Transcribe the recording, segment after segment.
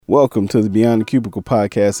Welcome to the Beyond the Cubicle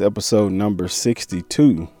podcast, episode number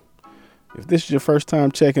 62. If this is your first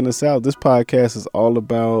time checking us out, this podcast is all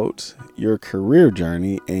about your career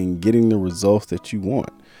journey and getting the results that you want.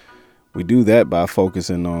 We do that by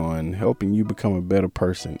focusing on helping you become a better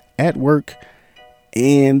person at work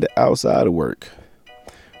and outside of work.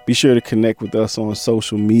 Be sure to connect with us on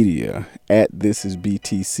social media at This Is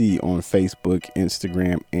BTC on Facebook,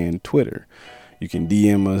 Instagram, and Twitter. You can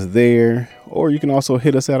DM us there, or you can also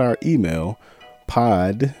hit us at our email,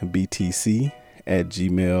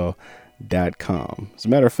 podbtc@gmail.com. As a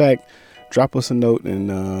matter of fact, drop us a note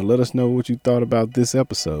and let us know what you thought about this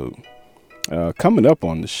episode. Coming up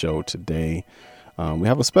on the show today, we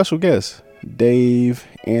have a special guest, Dave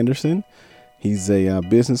Anderson. He's a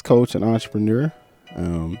business coach and entrepreneur.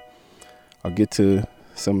 I'll get to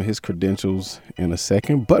some of his credentials in a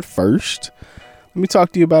second, but first, let me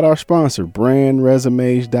talk to you about our sponsor,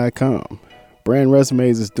 BrandResumes.com. Brand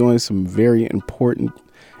Resumes is doing some very important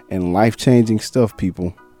and life-changing stuff,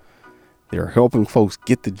 people. They're helping folks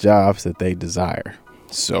get the jobs that they desire.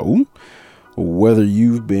 So, whether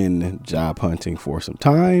you've been job hunting for some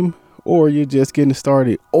time, or you're just getting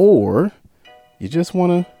started, or you just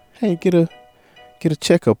want to, get a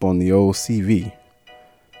checkup on the old CV,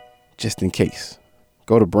 just in case.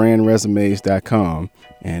 Go to brandresumes.com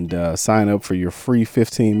and sign up for your free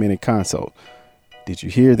 15-minute consult. Did you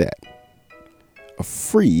hear that? A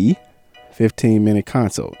free 15-minute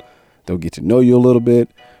consult. They'll get to know you a little bit,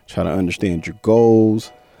 try to understand your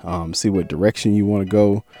goals, see what direction you want to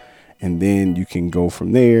go, and then you can go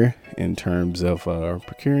from there in terms of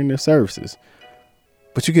procuring their services.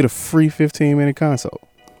 But you get a free 15-minute consult.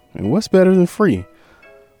 And what's better than free?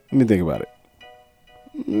 Let me think about it.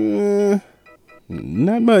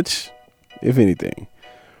 Not much, if anything.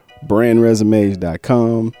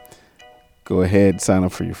 BrandResumes.com. Go ahead, sign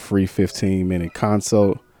up for your free 15-minute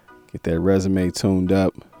consult. Get that resume tuned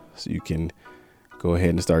up so you can go ahead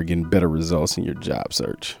and start getting better results in your job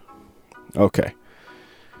search. Okay.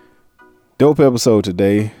 Dope episode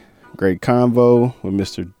today. Great convo with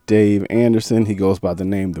Mr. Dave Anderson. He goes by the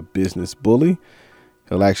name The Business Bully.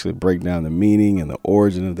 He'll actually break down the meaning and the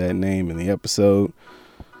origin of that name in the episode.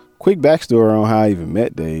 Quick backstory on how I even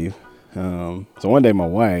met Dave. So one day my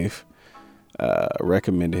wife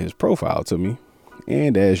recommended his profile to me.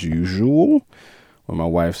 And as usual, when my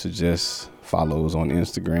wife suggests follows on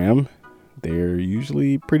Instagram, they're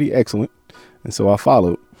usually pretty excellent. And so I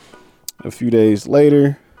followed. A few days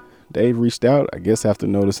later, Dave reached out, I guess after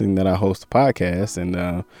noticing that I host a podcast.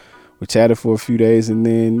 And we chatted for a few days. And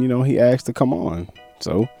then, he asked to come on.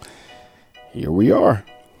 So here we are.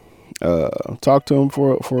 Talked to him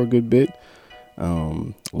for a good bit.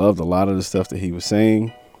 Loved a lot of the stuff that he was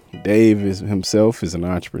saying. Dave himself is an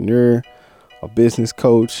entrepreneur, a business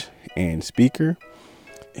coach, and speaker.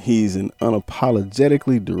 He's an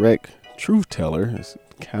unapologetically direct truth teller. It's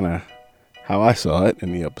kind of how I saw it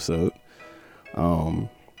in the episode.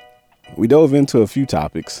 We dove into a few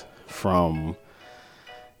topics from,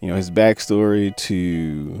 his backstory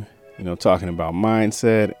to, talking about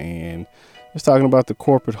mindset and just talking about the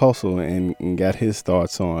corporate hustle and got his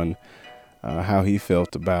thoughts on how he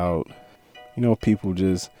felt about, people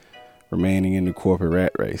just remaining in the corporate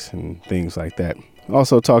rat race and things like that.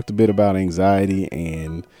 Also talked a bit about anxiety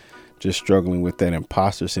and just struggling with that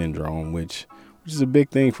imposter syndrome, which is a big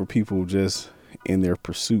thing for people just in their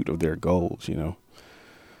pursuit of their goals,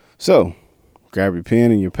 So grab your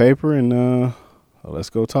pen and your paper and let's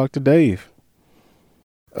go talk to Dave.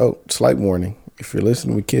 Oh, slight warning. If you're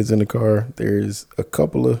listening with kids in the car, there's a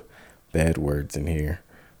couple of bad words in here.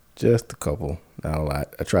 Just a couple, not a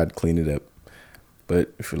lot. I tried to clean it up.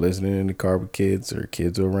 But if you're listening in the car with kids or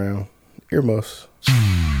kids are around, earmuffs.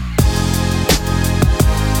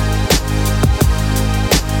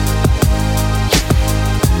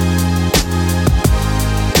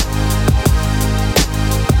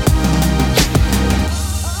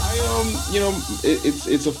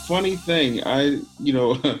 It's a funny thing. I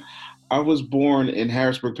was born in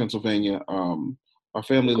Harrisburg, Pennsylvania. My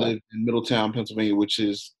family lived in Middletown, Pennsylvania, which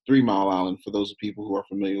is 3 Mile Island, for those people who are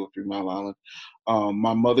familiar with 3 Mile Island.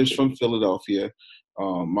 My mother's from Philadelphia.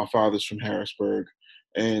 My father's from Harrisburg.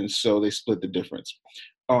 And so they split the difference.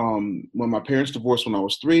 When my parents divorced when I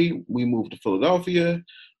was 3, we moved to Philadelphia.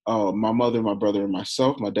 My mother, my brother, and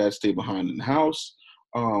myself. My dad stayed behind in the house.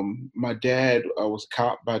 My dad was a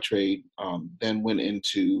cop by trade, then went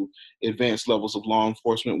into advanced levels of law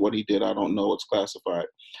enforcement. What he did, I don't know. It's classified.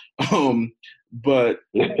 But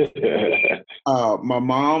my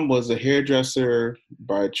mom was a hairdresser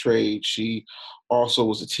by trade. She also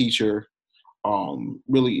was a teacher,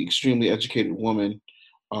 really extremely educated woman.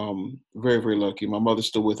 Very, very lucky. My mother's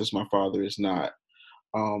still with us. My father is not.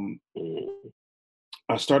 Um,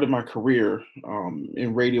 I started my career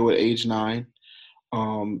in radio at age 9,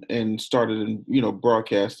 and started in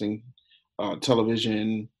broadcasting,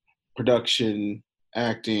 television, production,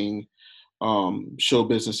 acting, show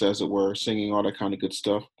business, as it were, singing, all that kind of good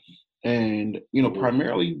stuff. And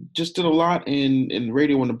primarily just did a lot in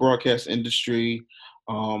radio and the broadcast industry.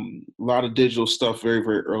 A lot of digital stuff very,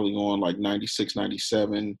 very early on, like 96,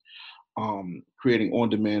 97. Creating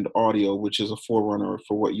on-demand audio, which is a forerunner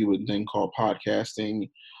for what you would then call podcasting.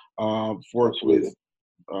 Worked with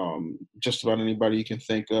just about anybody you can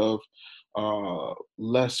think of.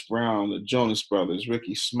 Les Brown, the Jonas Brothers,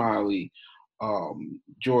 Ricky Smiley,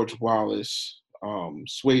 George Wallace,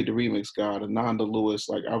 Suede the Remix God, Ananda Lewis.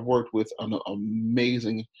 Like, I've worked with an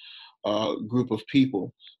amazing group of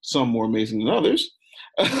people, some more amazing than others.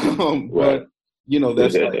 But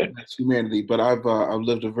that's humanity. But I've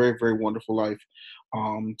lived a very, very wonderful life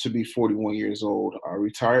to be 41 years old. I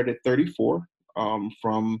retired at 34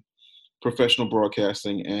 from professional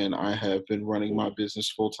broadcasting, and I have been running my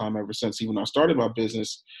business full time ever since. Even I started my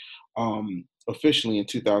business officially in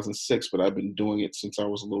 2006, but I've been doing it since I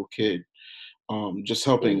was a little kid, just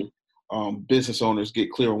helping business owners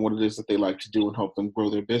get clear on what it is that they like to do and help them grow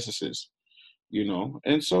their businesses.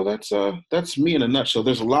 And so that's me in a nutshell.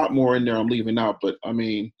 There's a lot more in there I'm leaving out, but I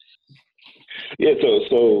mean, yeah.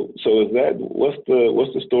 So is that what's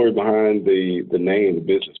the story behind the name, the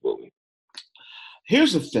Business Bully?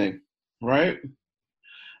 Here's the thing, right?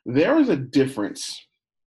 There is a difference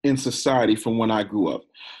in society from when I grew up.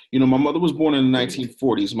 My mother was born in the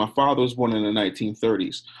 1940s. My father was born in the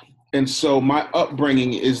 1930s. And so my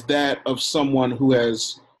upbringing is that of someone who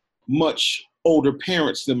has much older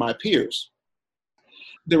parents than my peers.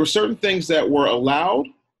 There were certain things that were allowed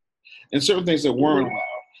and certain things that weren't allowed.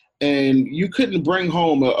 And you couldn't bring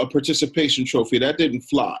home a participation trophy. That didn't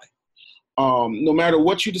fly. No matter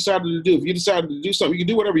what you decided to do, if you decided to do something, you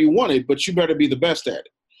could do whatever you wanted, but you better be the best at it.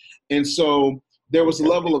 And so there was a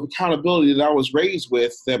level of accountability that I was raised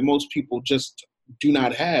with that most people just do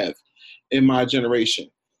not have in my generation.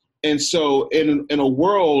 And so in a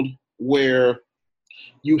world where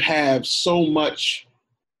you have so much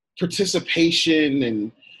participation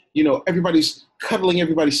and, everybody's cuddling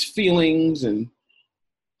everybody's feelings and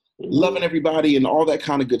loving everybody and all that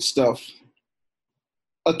kind of good stuff,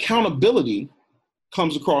 accountability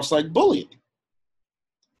comes across like bullying.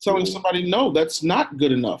 Telling somebody, no, that's not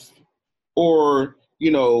good enough. Or,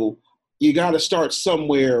 you got to start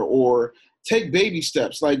somewhere, or take baby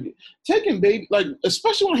steps. Like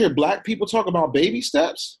especially when I hear Black people talk about baby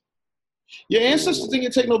steps. Your ancestors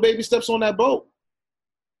didn't take no baby steps on that boat.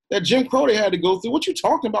 That Jim Crow they had to go through. What you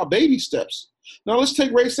talking about, baby steps? Now let's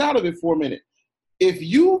take race out of it for a minute. If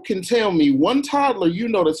you can tell me one toddler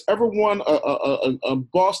that's ever won a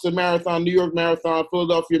Boston Marathon, New York Marathon,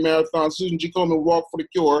 Philadelphia Marathon, Susan G. Komen Walk for the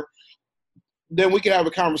Cure, then we can have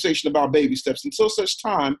a conversation about baby steps. Until such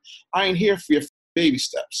time, I ain't here for your baby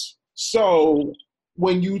steps. So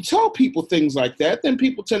when you tell people things like that, then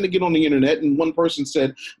people tend to get on the internet, and one person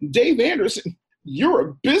said, Dave Anderson, you're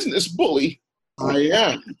a business bully. I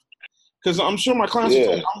am. Because I'm sure my clients will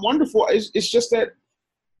tell you, I'm wonderful. It's just that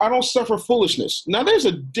I don't suffer foolishness. Now, there's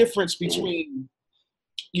a difference between,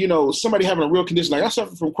 somebody having a real condition. Like, I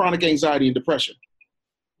suffer from chronic anxiety and depression.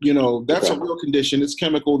 That's a real condition. It's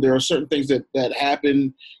chemical. There are certain things that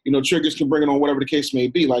happen. Triggers can bring it on, whatever the case may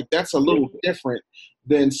be. Like, that's a little different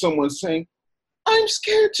than someone saying, I'm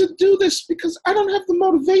scared to do this because I don't have the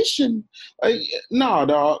motivation. Nah,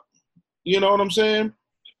 dog. You know what I'm saying?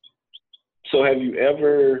 So have you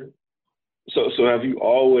ever, so have you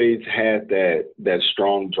always had that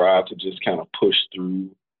strong drive to just kind of push through,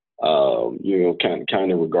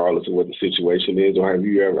 kind of regardless of what the situation is? Or have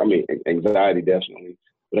you ever, anxiety definitely,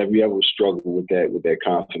 but have you ever struggled with that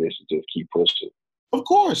confidence to just keep pushing? Of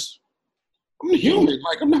course. I'm human.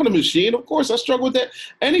 Like, I'm not a machine. Of course, I struggle with that.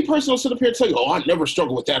 Any person will sit up here and tell you, "Oh, I never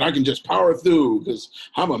struggle with that. I can just power through because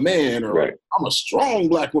I'm a man, or I'm a strong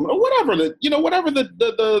Black woman, or whatever whatever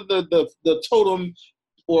the totem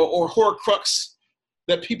or horcrux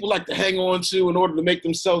that people like to hang on to in order to make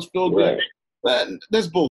themselves feel good." That's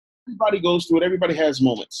bull. Everybody goes through it. Everybody has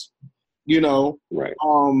moments.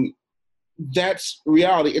 That's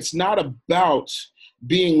reality. It's not about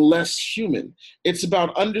being less human. It's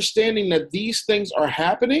about understanding that these things are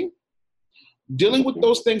happening, dealing with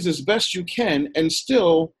those things as best you can, and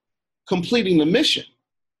still completing the mission.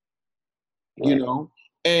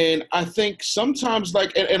 And I think sometimes,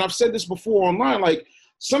 like, and I've said this before online, like,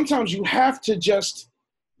 sometimes you have to just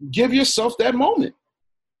give yourself that moment.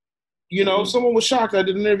 You know, someone was shocked. I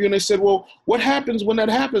did an interview and they said, well, what happens when that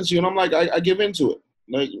happens to you? And I'm like, I give into it.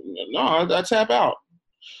 Like, no, I tap out.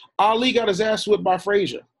 Ali got his ass whipped by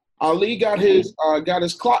Frazier. Ali got his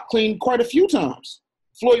clock cleaned quite a few times.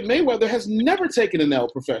 Floyd Mayweather has never taken an L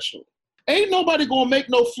professionally. Ain't nobody gonna make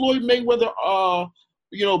no Floyd Mayweather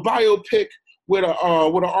biopic with a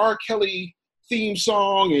R. Kelly theme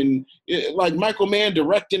song and like Michael Mann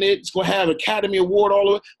directing it. It's gonna have Academy Award all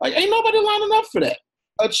of it. Like, ain't nobody lining up for that.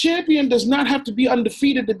 A champion does not have to be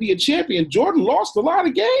undefeated to be a champion. Jordan lost a lot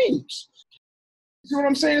of games. You know what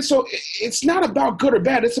I'm saying? So it's not about good or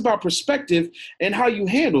bad. It's about perspective and how you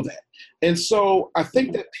handle that. And so I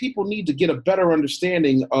think that people need to get a better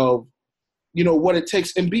understanding of, you know, what it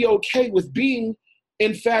takes and be okay with being,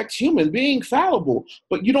 in fact, human, being fallible.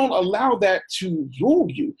 But you don't allow that to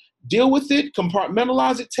rule you. Deal with it,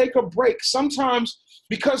 compartmentalize it, take a break. Sometimes,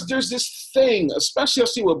 because there's this thing, especially I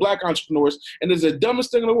see with black entrepreneurs, and it's the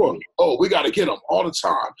dumbest thing in the world. Oh, we got to get them all the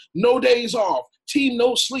time. No days off. Team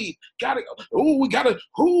no sleep. Like,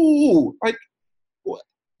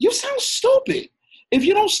 you sound stupid. If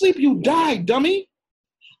you don't sleep, you die, dummy.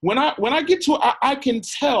 When I get to it, I can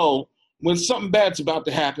tell when something bad's about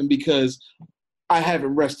to happen because I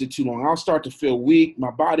haven't rested too long. I'll start to feel weak.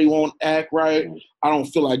 My body won't act right. I don't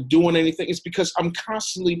feel like doing anything. It's because I'm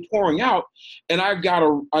constantly pouring out, and I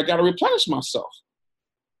gotta replenish myself.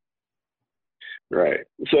 Right.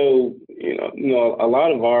 So you know, a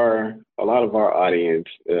lot of our audience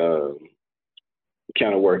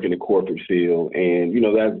kind of work in the corporate field, and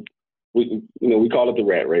that we call it the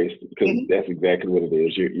rat race because that's exactly what it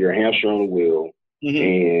is. You're a hamster on a wheel,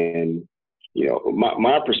 and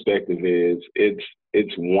my perspective is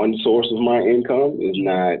it's one source of my income. It's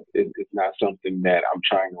not something that I'm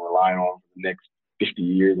trying to rely on for the next 50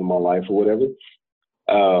 years of my life or whatever.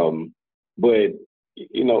 But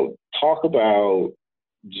talk about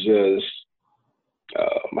just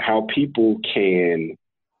how people can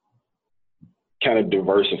kind of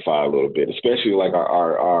diversify a little bit, especially like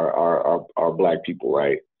our black people,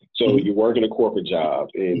 right? So you work in a corporate job,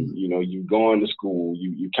 and you go into school,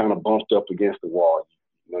 you kind of bumped up against the wall.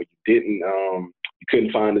 You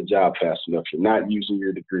couldn't find a job fast enough. You're not using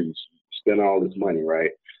your degrees. You spend all this money,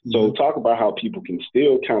 right? So talk about how people can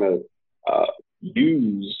still kind of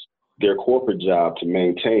use their corporate job to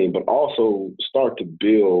maintain, but also start to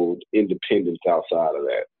build independence outside of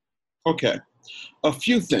that. Okay. A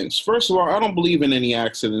few things. First of all, I don't believe in any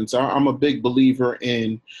accidents. I'm a big believer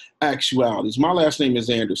in actualities. My last name is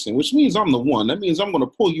Anderson, which means I'm the one. That means I'm going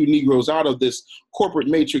to pull you Negroes out of this corporate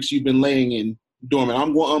matrix you've been laying in dormant.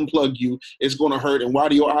 I'm going to unplug you. It's going to hurt. And why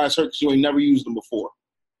do your eyes hurt? Because you ain't never used them before.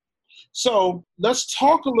 So let's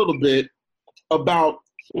talk a little bit about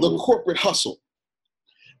the corporate hustle.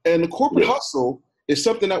 And the corporate hustle is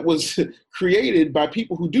something that was created by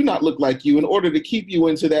people who do not look like you in order to keep you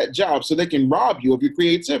into that job so they can rob you of your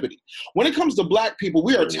creativity. When it comes to black people,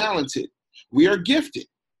 we are talented. We are gifted.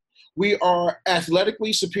 We are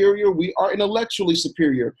athletically superior. We are intellectually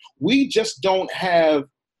superior. We just don't have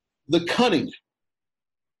the cunning.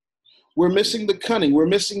 We're missing the cunning. We're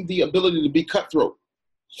missing the ability to be cutthroat.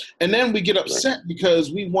 And then we get upset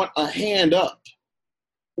because we want a hand up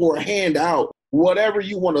or a hand out, whatever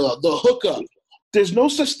you want to, the hookup. There's no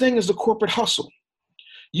such thing as a corporate hustle.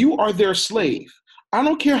 You are their slave. I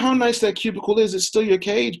don't care how nice that cubicle is, it's still your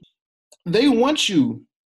cage. They want you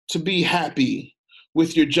to be happy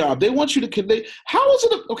with your job. They want you to, how is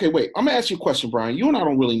it, okay, wait, I'm gonna ask you a question, Brian. You and I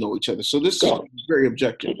don't really know each other, so this is very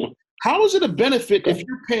objective. How is it a benefit if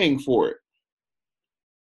you're paying for it?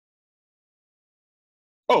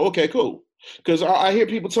 Oh, okay, cool. Because I hear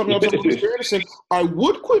people tell me all the time, Mr. Anderson, I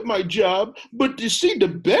would quit my job, but to see the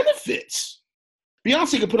benefits.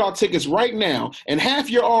 Beyonce can put out tickets right now, and half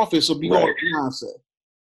your office will be going to Beyonce.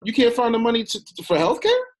 You can't find the money for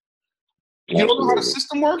healthcare? You don't know how the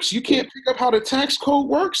system works? You can't pick up how the tax code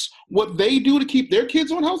works? What they do to keep their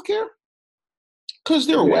kids on healthcare? Because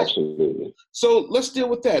they're whack. So let's deal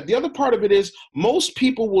with that. The other part of it is most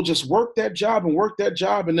people will just work that job,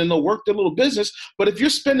 and then they'll work their little business. But if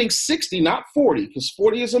you're spending 60, not 40, because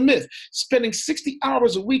 40 is a myth, spending 60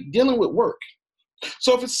 hours a week dealing with work.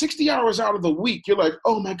 So if it's 60 hours out of the week, you're like,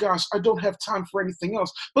 oh my gosh, I don't have time for anything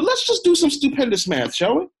else. But let's just do some stupendous math,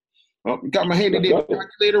 shall we? Oh, got my handy dandy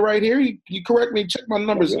calculator right here. You correct me, check my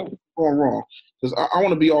numbers if I'm going wrong, because I want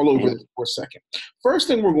to be all over this for a second. First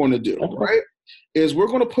thing we're going to do, right, is we're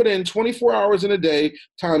going to put in 24 hours in a day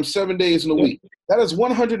times 7 days in a week. That is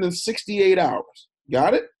 168 hours.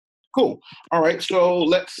 Got it? Cool. All right. So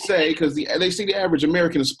let's say, because they say the average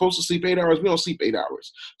American is supposed to sleep 8 hours. We don't sleep 8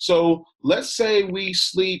 hours. So let's say we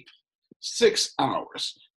sleep 6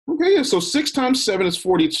 hours. Okay, yeah. So 6 times 7 is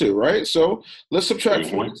 42, right? So let's subtract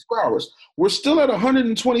 42 hours. We're still at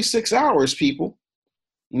 126 hours, people.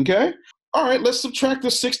 Okay. All right, let's subtract the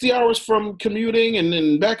 60 hours from commuting and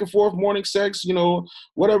then back and forth, morning sex,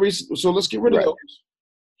 whatever. So let's get rid of Right. those.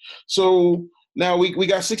 So now we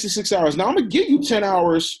got 66 hours. Now I'm gonna give you 10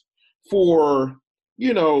 hours for,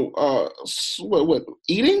 what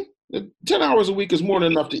eating? 10 hours a week is more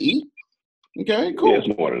than enough to eat. Okay, cool. Yeah,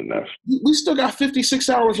 it's more than enough. We still got 56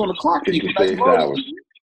 hours on the clock. 56 hours.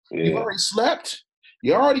 Yeah. You've already slept.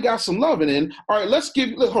 You already got some loving in. All right,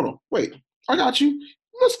 hold on. Wait, I got you.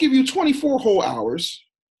 Let's give you 24 whole hours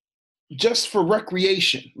just for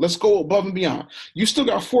recreation. Let's go above and beyond. You still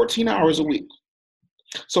got 14 hours a week.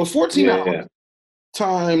 So 14 hours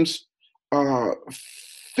times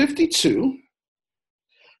 52,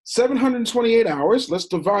 728 hours. Let's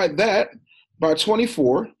divide that by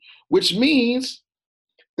 24, which means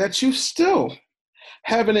that you still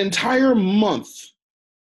have an entire month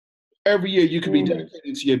every year you could be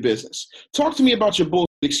dedicated to your business. Talk to me about your bullshit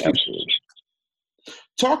excuses. Absolutely.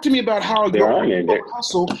 Talk to me about how you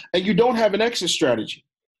hustle and you don't have an exit strategy.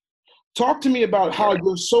 Talk to me about how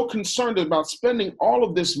you're so concerned about spending all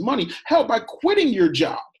of this money. Hell, by quitting your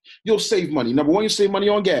job, you'll save money. Number one, you'll save money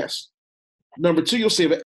on gas. Number two, you'll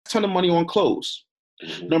save a ton of money on clothes.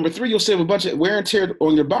 Number three, you'll save a bunch of wear and tear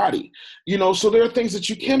on your body. So there are things that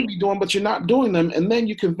you can be doing, but you're not doing them. And then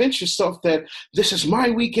you convince yourself that this is my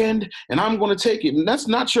weekend and I'm going to take it. And that's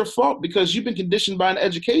not your fault, because you've been conditioned by an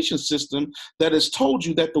education system that has told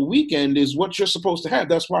you that the weekend is what you're supposed to have.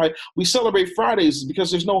 That's why we celebrate Fridays, because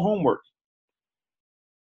there's no homework.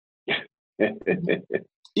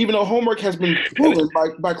 Even though homework has been proven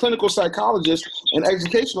by clinical psychologists and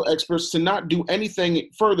educational experts to not do anything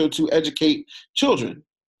further to educate children.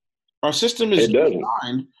 Our system is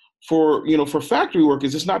designed for factory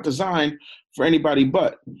workers. It's not designed for anybody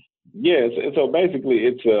but. Yes. So basically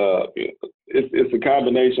it's a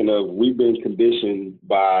combination of, we've been conditioned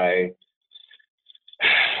by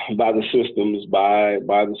the systems, by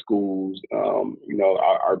the schools.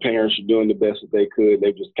 Our parents are doing the best that they could.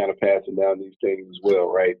 They're just kind of passing down these things as well,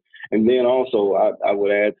 right? And then also, I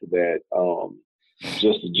would add to that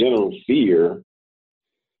just a general fear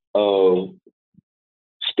of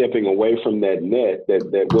stepping away from that net,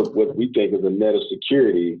 that what we think is a net of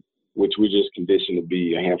security, which we're just conditioned to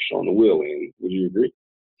be a hamster on the wheel in. Would you agree?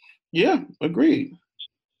 Yeah, agreed.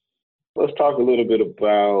 Let's talk a little bit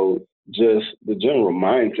about just the general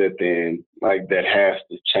mindset then, like, that has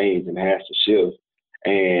to change and has to shift,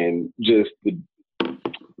 and just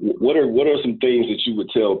what are some things that you would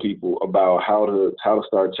tell people about how to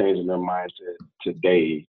start changing their mindset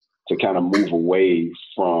today to kind of move away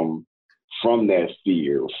from that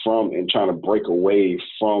fear, and trying to break away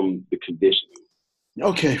from the conditioning?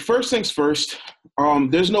 Okay, first things first,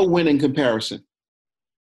 there's no win in comparison.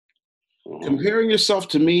 Comparing yourself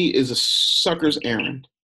to me is a sucker's errand.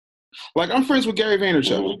 Like, I'm friends with Gary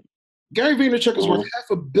Vaynerchuk. Gary Vaynerchuk is worth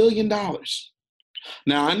 $500 million.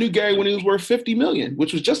 Now, I knew Gary when he was worth $50 million,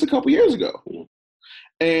 which was just a couple years ago.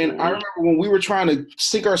 And I remember when we were trying to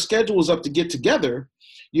sync our schedules up to get together,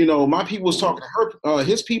 my people was talking to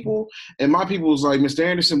his people, and my people was like, Mr.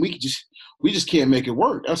 Anderson, we just can't make it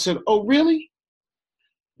work. I said, oh, really?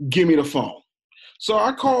 Give me the phone. So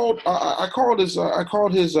I called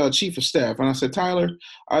his chief of staff, and I said, Tyler,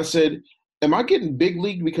 I said, am I getting big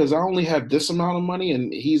league because I only have this amount of money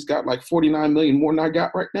and he's got like 49 million more than I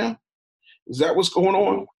got right now? Is that what's going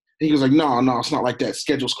on? And he was like, no, it's not like that.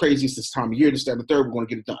 Schedule's crazy. It's this time of year, this, that, and the third. We're going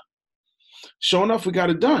to get it done. Sure enough, we got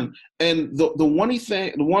it done. And the one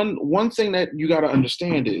thing that you got to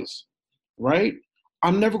understand is, right,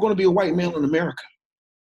 I'm never going to be a white male in America.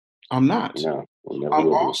 I'm not. No,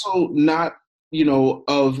 I'm also not,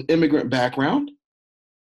 of immigrant background.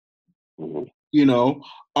 And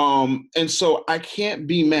so I can't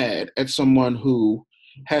be mad at someone who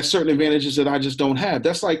has certain advantages that I just don't have.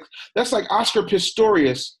 That's like Oscar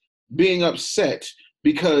Pistorius being upset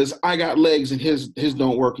because I got legs and his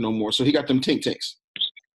don't work no more. So he got them tink tinks.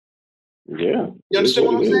 Yeah. You understand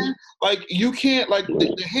what I'm saying? Like, you can't,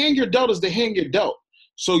 the hand you're dealt is the hand you're dealt.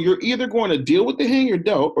 So you're either going to deal with the hand you're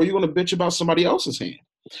dealt, or you're going to bitch about somebody else's hand.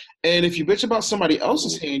 And if you bitch about somebody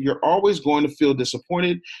else's hand, you're always going to feel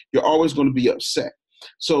disappointed. You're always going to be upset.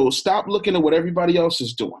 So stop looking at what everybody else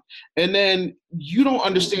is doing. And then you don't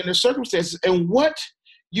understand their circumstances. And what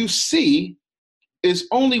you see is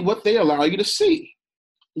only what they allow you to see.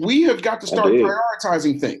 We have got to start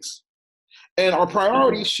prioritizing things. And our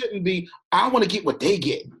priorities shouldn't be, I want to get what they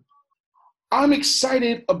get. I'm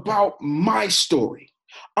excited about my story.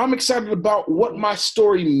 I'm excited about what my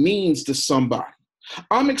story means to somebody.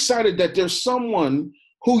 I'm excited that there's someone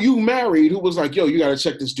who you married who was like, yo, you got to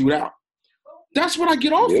check this dude out. That's what I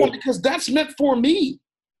get off on because that's meant for me.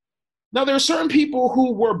 Now, there are certain people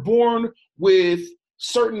who were born with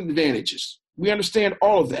certain advantages. We understand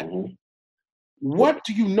all of that. What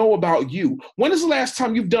do you know about you? When is the last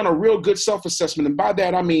time you've done a real good self-assessment? And by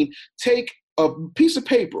that, I mean, take a piece of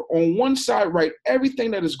paper. On one side, write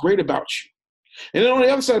everything that is great about you. And then on the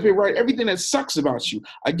other side of the paper, write everything that sucks about you.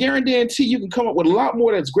 I guarantee you can come up with a lot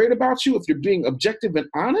more that's great about you if you're being objective and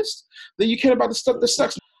honest than you can about the stuff that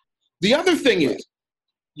sucks. The other thing is,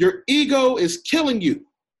 your ego is killing you.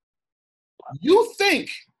 You think,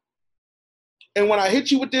 and when I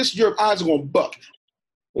hit you with this, your eyes are going to buck.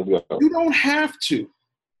 You don't have to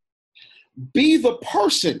be the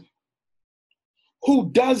person who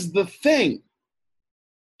does the thing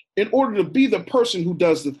in order to be the person who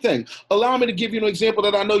does the thing. Allow me to give you an example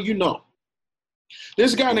that I know you know.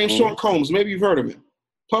 There's a guy named Sean Combs. Maybe you've heard of him.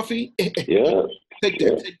 Puffy. Yeah. Take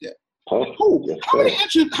that. Cool. Yes,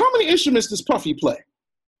 how many instruments does Puffy play?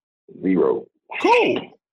 0.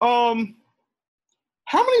 Cool. How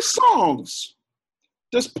many songs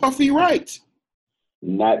does Puffy write?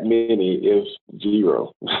 Not many, if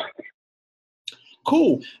 0.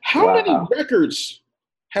 Cool. How many records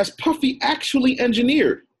has Puffy actually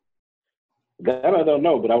engineered? That I don't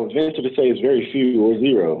know, but I would venture to say it's very few or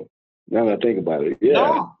 0. Now that I think about it.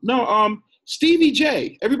 Yeah. No. Stevie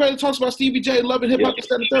J. Everybody talks about Stevie J, Love and Hip Hop,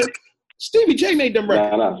 this, and the third. Stevie J made them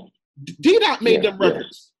records. No. D-Dot made them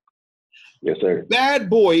records. Yes, sir.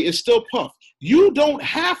 Bad Boy is still Puff. You don't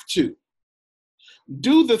have to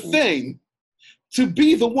do the thing to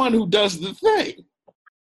be the one who does the thing.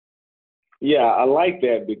 Yeah, I like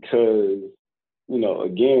that because,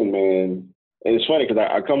 again, man, and it's funny because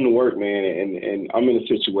I come to work, man, and I'm in a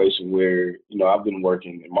situation where, I've been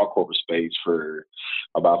working in my corporate space for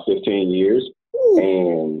about 15 years. Ooh.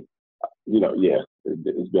 And,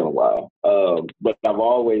 it's been a while. But I've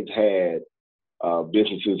always had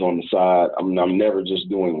businesses on the side. I'm never just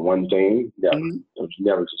doing one thing. Never. I'm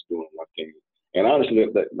never just doing one thing. And honestly,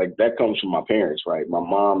 that comes from my parents, right? My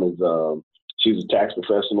mom is, she's a tax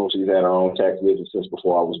professional. She's had her own tax business since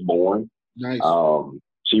before I was born. Nice.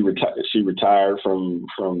 She retired from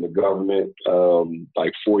the government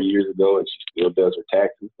like 4 years ago, and she still does her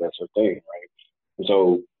taxes. That's her thing, right? And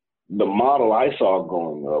so the model I saw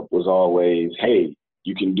growing up was always, hey,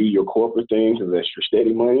 you can do your corporate thing because that's your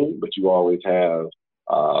steady money, but you always have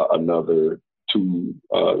another 2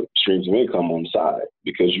 streams of income on the side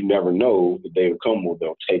because you never know the day will come where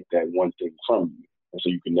they'll take that one thing from you, and so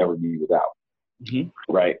you can never be without,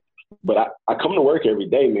 right? But I come to work every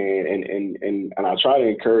day, man, and I try to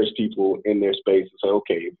encourage people in their space to say,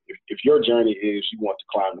 okay, if your journey is you want to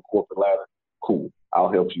climb the corporate ladder, cool, I'll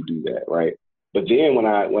help you do that, right? But then when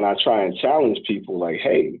I try and challenge people, like,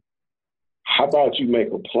 hey, how about you make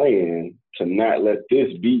a plan to not let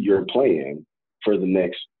this be your plan for the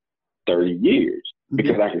next 30 years?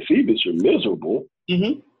 Because I can see that you're miserable.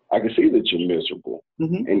 I can see that you're miserable,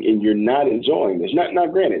 and you're not enjoying this.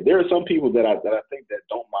 Not granted, there are some people that I think that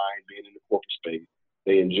don't mind being in the corporate space.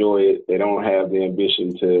 They enjoy it. They don't have the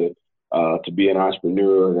ambition to be an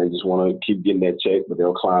entrepreneur. They just want to keep getting that check, but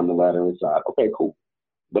they'll climb the ladder inside. Okay, cool.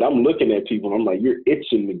 But I'm looking at people, and I'm like, you're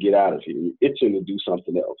itching to get out of here. You're itching to do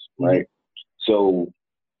something else, right? So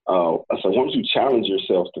why don't you challenge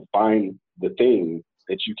yourself to find the thing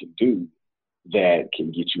that you can do that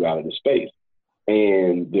can get you out of the space?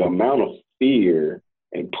 And the amount of fear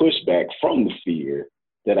and pushback from the fear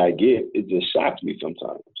that I get, it just shocks me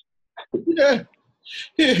sometimes.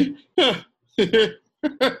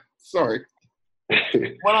 Sorry.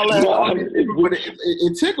 When I laugh,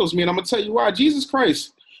 it tickles me, and I'm going to tell you why. Jesus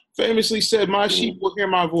Christ famously said, my sheep will hear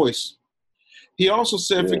my voice. He also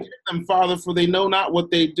said, forgive them, Father, for they know not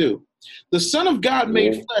what they do. The Son of God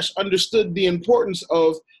made flesh understood the importance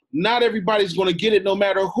of not everybody's going to get it no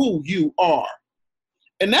matter who you are.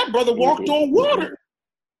 And that brother walked on water.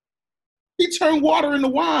 He turned water into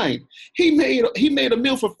wine. He made a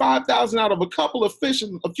meal for 5,000 out of a couple of fish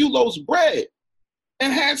and a few loaves of bread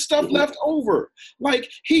and had stuff left over. Like,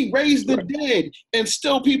 he raised the dead, and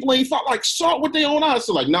still people ain't thought, like, saw it with their own eyes.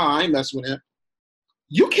 So like, nah, I ain't messing with him.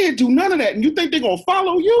 You can't do none of that, and you think they're going to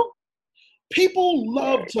follow you? People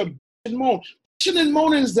love to bitch and moan. Bitching and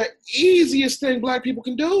moaning is the easiest thing Black people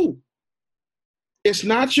can do. It's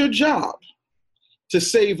not your job to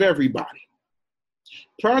save everybody.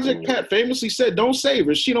 Project Pat famously said, don't save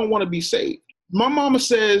her. She don't want to be saved. My mama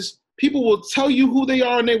says, people will tell you who they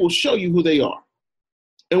are and they will show you who they are.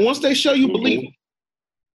 And once they show you, believe them.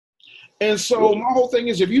 And so my whole thing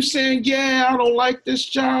is, if you're saying, yeah, I don't like this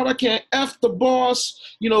job, I can't F the boss,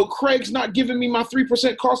 Craig's not giving me my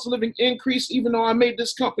 3% cost of living increase, even though I made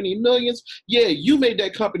this company millions. Yeah, you made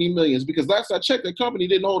that company millions, because last I checked, the company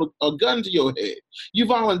didn't hold a gun to your head. You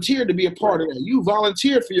volunteered to be a part of that. You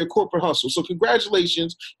volunteered for your corporate hustle. So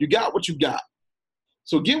congratulations, you got what you got.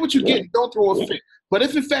 So get what you get and don't throw a fit. But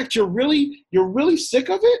if in fact you're really sick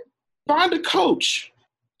of it, find a coach.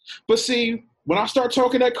 But see, when I start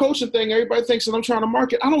talking that coaching thing, everybody thinks that I'm trying to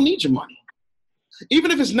market. I don't need your money.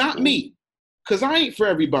 Even if it's not me, because I ain't for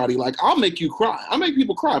everybody. Like, I'll make you cry. I make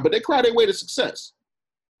people cry, but they cry their way to success.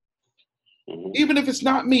 Even if it's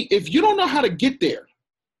not me, if you don't know how to get there,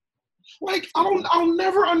 like, I'll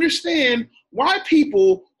never understand why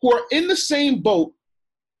people who are in the same boat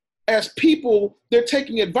as people they're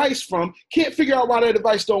taking advice from can't figure out why that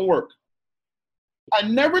advice don't work. I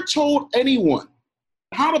never told anyone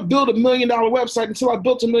how to build $1 million website until I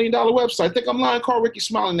built $1 million website. I think I'm lying, call Ricky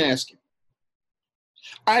Smiling and ask him.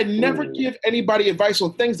 I never give anybody advice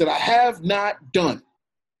on things that I have not done.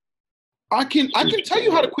 I can tell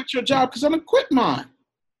you how to quit your job because I done quit mine.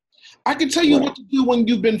 I can tell you what to do when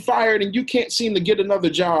you've been fired and you can't seem to get another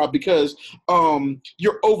job because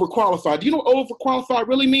you're overqualified. Do you know what overqualified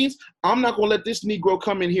really means? I'm not going to let this Negro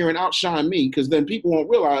come in here and outshine me, because then people won't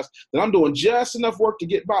realize that I'm doing just enough work to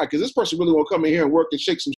get by, because this person really won't come in here and work and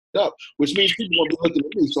shake some shit up, which means people won't be looking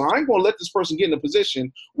at me. So I ain't going to let this person get in a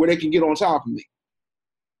position where they can get on top of me.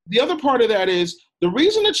 The other part of that is the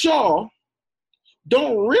reason that y'all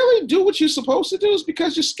don't really do what you're supposed to do is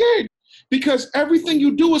because you're scared. Because everything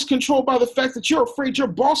you do is controlled by the fact that you're afraid your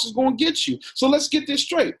boss is going to get you. So let's get this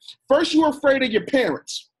straight. First, you were afraid of your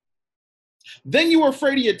parents. Then you were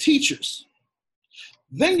afraid of your teachers.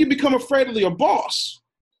 Then you become afraid of your boss.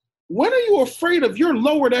 When are you afraid of your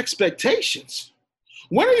lowered expectations?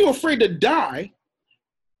 When are you afraid to die?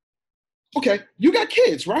 Okay, you got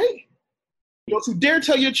kids, right? Don't you dare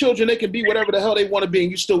tell your children they can be whatever the hell they want to be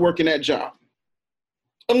and you still working that job.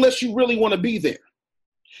 Unless you really want to be there.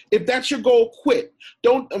 If that's your goal, quit.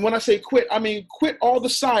 And when I say quit, I mean quit all the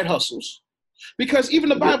side hustles. Because even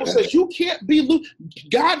the Bible says you can't be,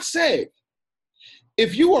 God said,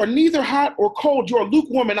 if you are neither hot or cold, you're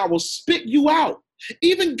lukewarm and I will spit you out.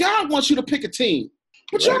 Even God wants you to pick a team.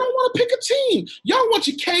 But y'all don't want to pick a team. Y'all want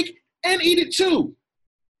your cake and eat it too.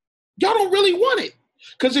 Y'all don't really want it.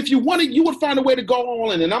 Because if you want it, you would find a way to go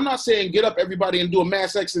all in. And I'm not saying get up everybody and do a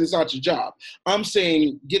mass exodus out your job. I'm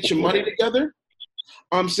saying get your money together.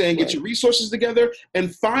 I'm saying get your resources together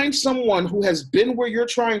and find someone who has been where you're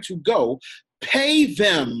trying to go. Pay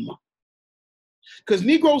them. Because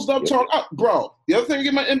Negroes love talk. Oh, bro, the other thing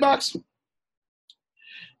in my inbox,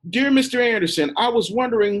 dear Mr. Anderson, I was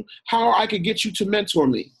wondering how I could get you to mentor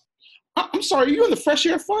me. I'm sorry, are you in the Fresh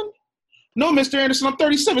Air Fund? No, Mr. Anderson, I'm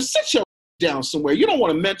 37. Sit your down somewhere. You don't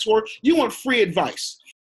want a mentor. You want free advice.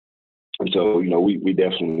 And so, we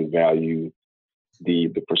definitely value the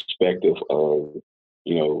perspective of,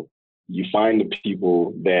 you find the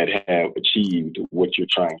people that have achieved what you're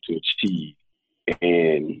trying to achieve,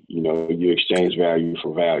 and, you exchange value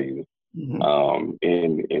for value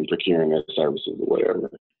in procuring their services or whatever.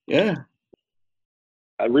 Yeah.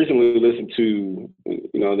 I recently listened to,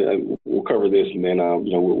 we'll cover this and then,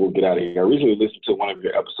 we'll get out of here. I recently listened to one of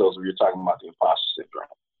your episodes where you're talking about the imposter syndrome.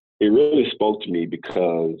 It really spoke to me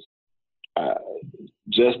because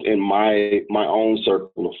just in my own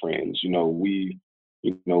circle of friends, we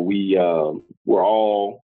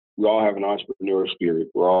all have an entrepreneurial spirit.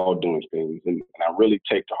 We're all doing things, and I really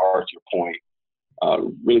take to heart your point.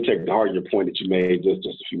 That you made just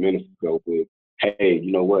a few minutes ago. With, hey,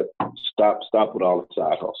 you know what? Stop with all the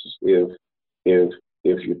side hustles. If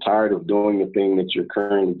you're tired of doing the thing that you're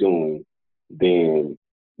currently doing, then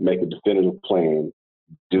make a definitive plan,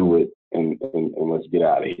 do it, and let's get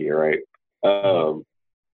out of here, right?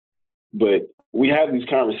 But we have these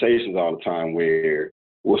conversations all the time where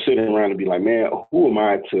we're sitting around and be like, man, who am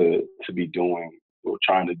I to be doing or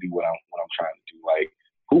trying to do what I'm trying to do? Like,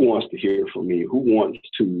 who wants to hear from me? Who wants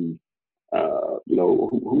to,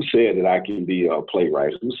 who said that I can be a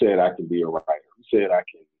playwright? Who said I can be a writer? Who said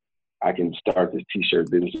I can start this T-shirt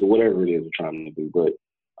business or whatever it is we're trying to do? But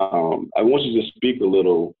I want you to speak a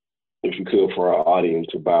little, if you could, for our audience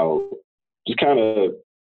about just kind of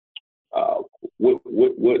what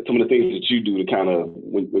some of the things that you do to kind of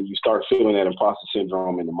when you start feeling that imposter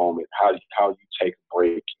syndrome in the moment, how you take a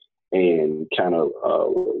break and kind of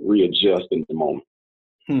readjust in the moment.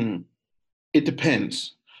 It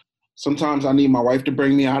depends. Sometimes I need my wife to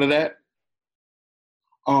bring me out of that.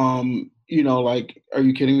 Like, are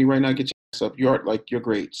you kidding me right now? Get your ass up. You're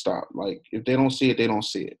great. Stop. Like, if they don't see it, they don't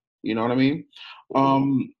see it. You know what I mean?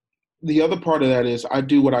 the other part of that is I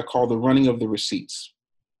do what I call the running of the receipts.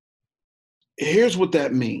 Here's what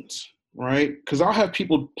that means, right? Because I'll have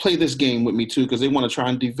people play this game with me too, because they want to try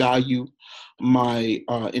and devalue my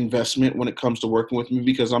investment when it comes to working with me,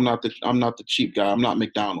 because I'm not the cheap guy. I'm not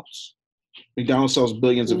McDonald's. McDonald's sells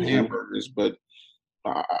billions of hamburgers, but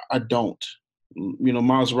I don't.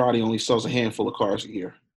 Maserati only sells a handful of cars a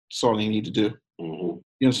year. That's all they need to do. Mm-hmm.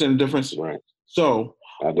 You understand the difference? Right. So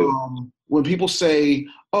I do. When people say,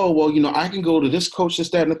 oh, well, I can go to this coach, this,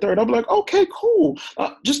 that, and the third, I'm like, okay, cool.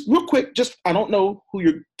 Just real quick, I don't know who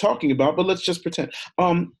you're talking about, but let's just pretend.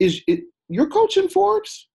 You're coaching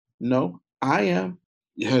Forbes? No, I am.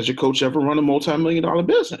 Has your coach ever run a multi-million-dollar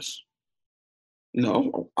business?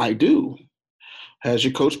 No, I do. Has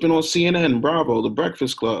your coach been on CNN, Bravo, The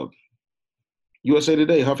Breakfast Club, USA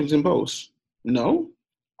Today, Huffington Post? No,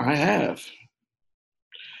 I have.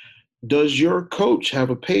 Does your coach have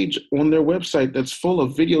a page on their website that's full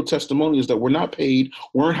of video testimonials that were not paid,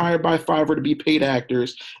 weren't hired by Fiverr to be paid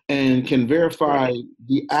actors, and can verify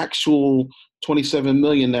the actual $27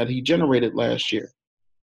 million that he generated last year?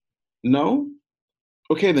 No?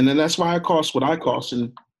 Okay, then that's why I cost what I cost,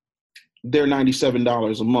 and they're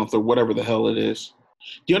 $97 a month or whatever the hell it is.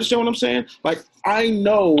 Do you understand what I'm saying? Like, I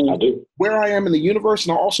know where I am in the universe,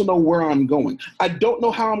 and I also know where I'm going. I don't know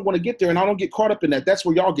how I'm going to get there, and I don't get caught up in that. That's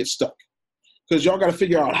where y'all get stuck, because y'all got to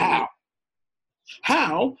figure out how.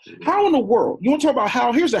 How in the world? You want to talk about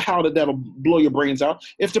how? Here's a how that'll blow your brains out.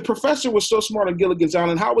 If the professor was so smart on Gilligan's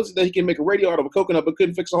Island, how was it that he can make a radio out of a coconut but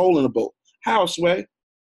couldn't fix a hole in a boat? How, Sway?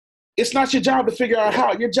 It's not your job to figure out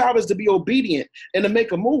how. Your job is to be obedient and to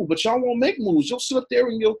make a move, but y'all won't make moves. You'll sit up there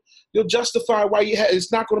and you'll justify why it's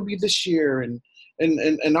not going to be this year, and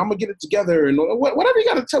I'm gonna get it together, and whatever you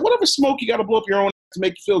got to whatever smoke you got to blow up your own to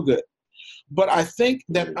make you feel good. But I think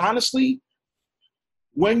that honestly,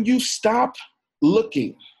 when you stop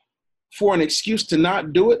looking for an excuse to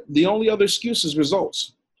not do it, the only other excuse is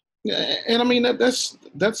results. And I mean that's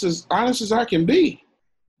as honest as I can be.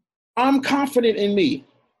 I'm confident in me.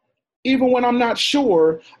 Even when I'm not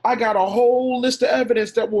sure, I got a whole list of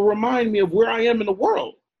evidence that will remind me of where I am in the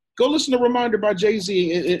world. Go listen to Reminder by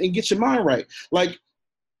Jay-Z and get your mind right. Like,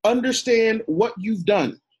 understand what you've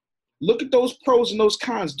done. Look at those pros and those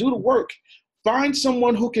cons. Do the work. Find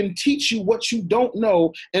someone who can teach you what you don't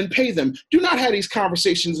know and pay them. Do not have these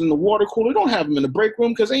conversations in the water cooler. Don't have them in the break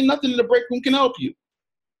room, because ain't nothing in the break room can help you.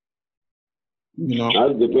 This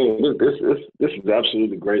is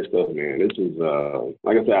absolutely great stuff, man. This is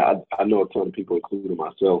like I said, I know a ton of people, including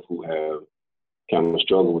myself, who have kind of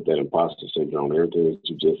struggled with that imposter syndrome. Everything that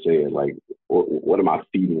you just said, like, what am I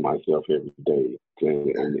feeding myself every day,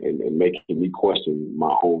 and making me question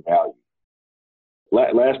my own value.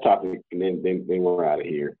 Last topic, and then we're out of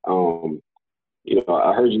here.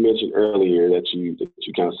 I heard you mention earlier that you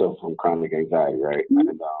kind of suffer from chronic anxiety, right? Mm-hmm.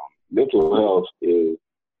 And mental health is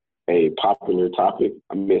a popular topic.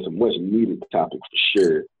 I mean, it's a much needed topic for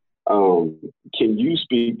sure. Can you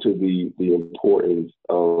speak to the importance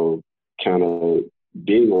of kind of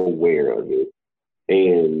being aware of it?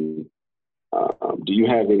 And do you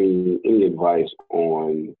have any advice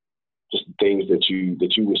on just things that you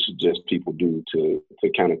would suggest people do to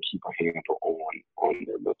kind of keep a handle on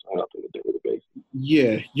their mental health on a daily basis?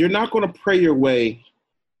 Yeah, you're not going to pray your way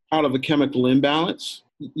out of a chemical imbalance.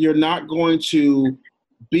 You're not going to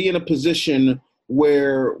be in a position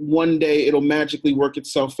where one day it'll magically work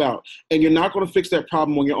itself out. And you're not going to fix that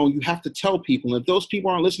problem on your own. You have to tell people. And if those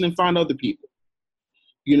people aren't listening, find other people.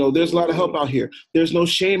 There's a lot of help out here. There's no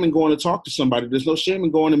shame in going to talk to somebody. There's no shame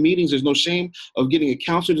in going to meetings. There's no shame of getting a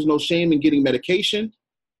counselor. There's no shame in getting medication.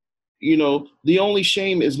 The only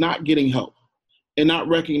shame is not getting help and not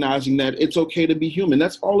recognizing that it's okay to be human.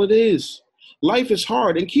 That's all it is. Life is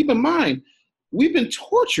hard. And keep in mind, we've been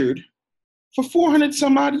tortured for 400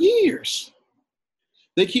 some odd years.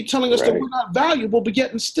 They keep telling us that we're not valuable, but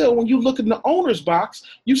yet and still, when you look in the owner's box,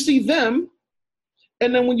 you see them.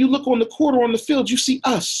 And then when you look on the court or on the field, you see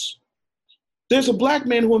us. There's a black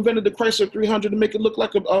man who invented the Chrysler 300 to make it look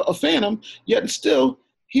like a Phantom, yet and still,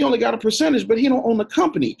 he only got a percentage, but he don't own the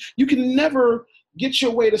company. You can never get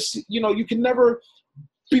your way to, you can never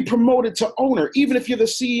be promoted to owner. Even if you're the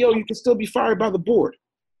CEO, you can still be fired by the board.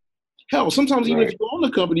 Hell, sometimes even if you own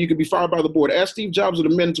the company, you can be fired by the board. Ask Steve Jobs or the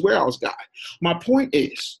Men's Warehouse guy. My point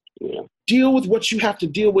is, deal with what you have to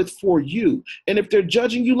deal with for you. And if they're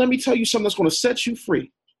judging you, let me tell you something that's going to set you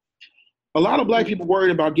free. A lot of black people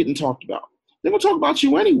worried about getting talked about. They're going to talk about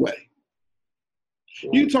you anyway.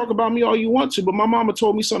 You can talk about me all you want to, but my mama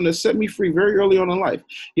told me something that set me free very early on in life.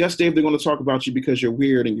 Yes, Dave, they're going to talk about you because you're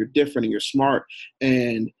weird and you're different and you're smart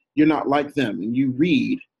and you're not like them and you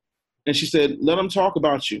read. And she said, let them talk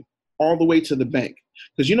about you. all the way to the bank.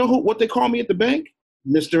 Because you know what they call me at the bank?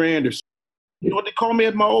 Mr. Anderson. You know what they call me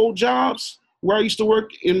at my old jobs where I used to work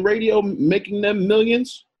in radio, making them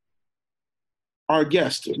millions? Our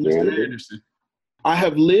guest, Mr. Anderson. I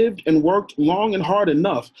have lived and worked long and hard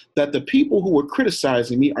enough that the people who were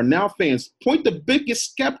criticizing me are now fans. Point the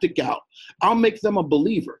biggest skeptic out. I'll make them a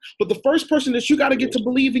believer. But the first person that you got to get to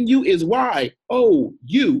believe in you is why? Oh,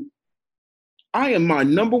 you. I am my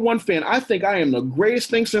number one fan. I think I am the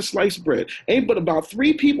greatest thing since sliced bread. Ain't but about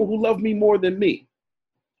 3 people who love me more than me.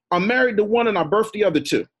 I'm married to one and I birthed the other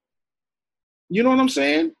 2. You know what I'm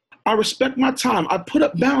saying? I respect my time. I put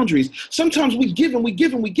up boundaries. Sometimes we give and we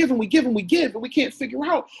give and we give and we give and we give, and we can't figure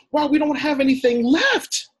out why we don't have anything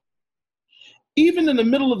left. Even in the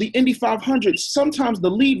middle of the Indy 500, sometimes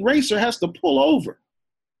the lead racer has to pull over.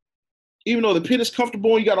 Even though the pit is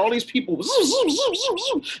comfortable and you got all these people,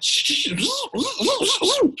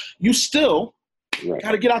 you still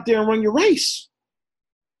got to get out there and run your race.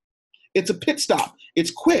 It's a pit stop.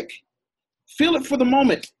 It's quick. Feel it for the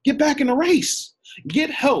moment. Get back in the race. Get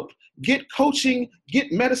help, get coaching,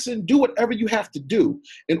 get medicine, do whatever you have to do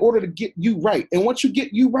in order to get you right. And once you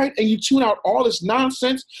get you right and you tune out all this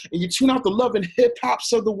nonsense and you tune out the love and hip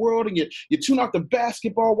hops of the world and you tune out the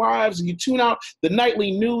basketball wives and you tune out the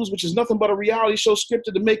nightly news, which is nothing but a reality show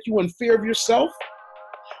scripted to make you in fear of yourself.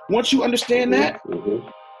 Once you understand that,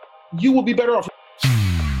 you will be better off.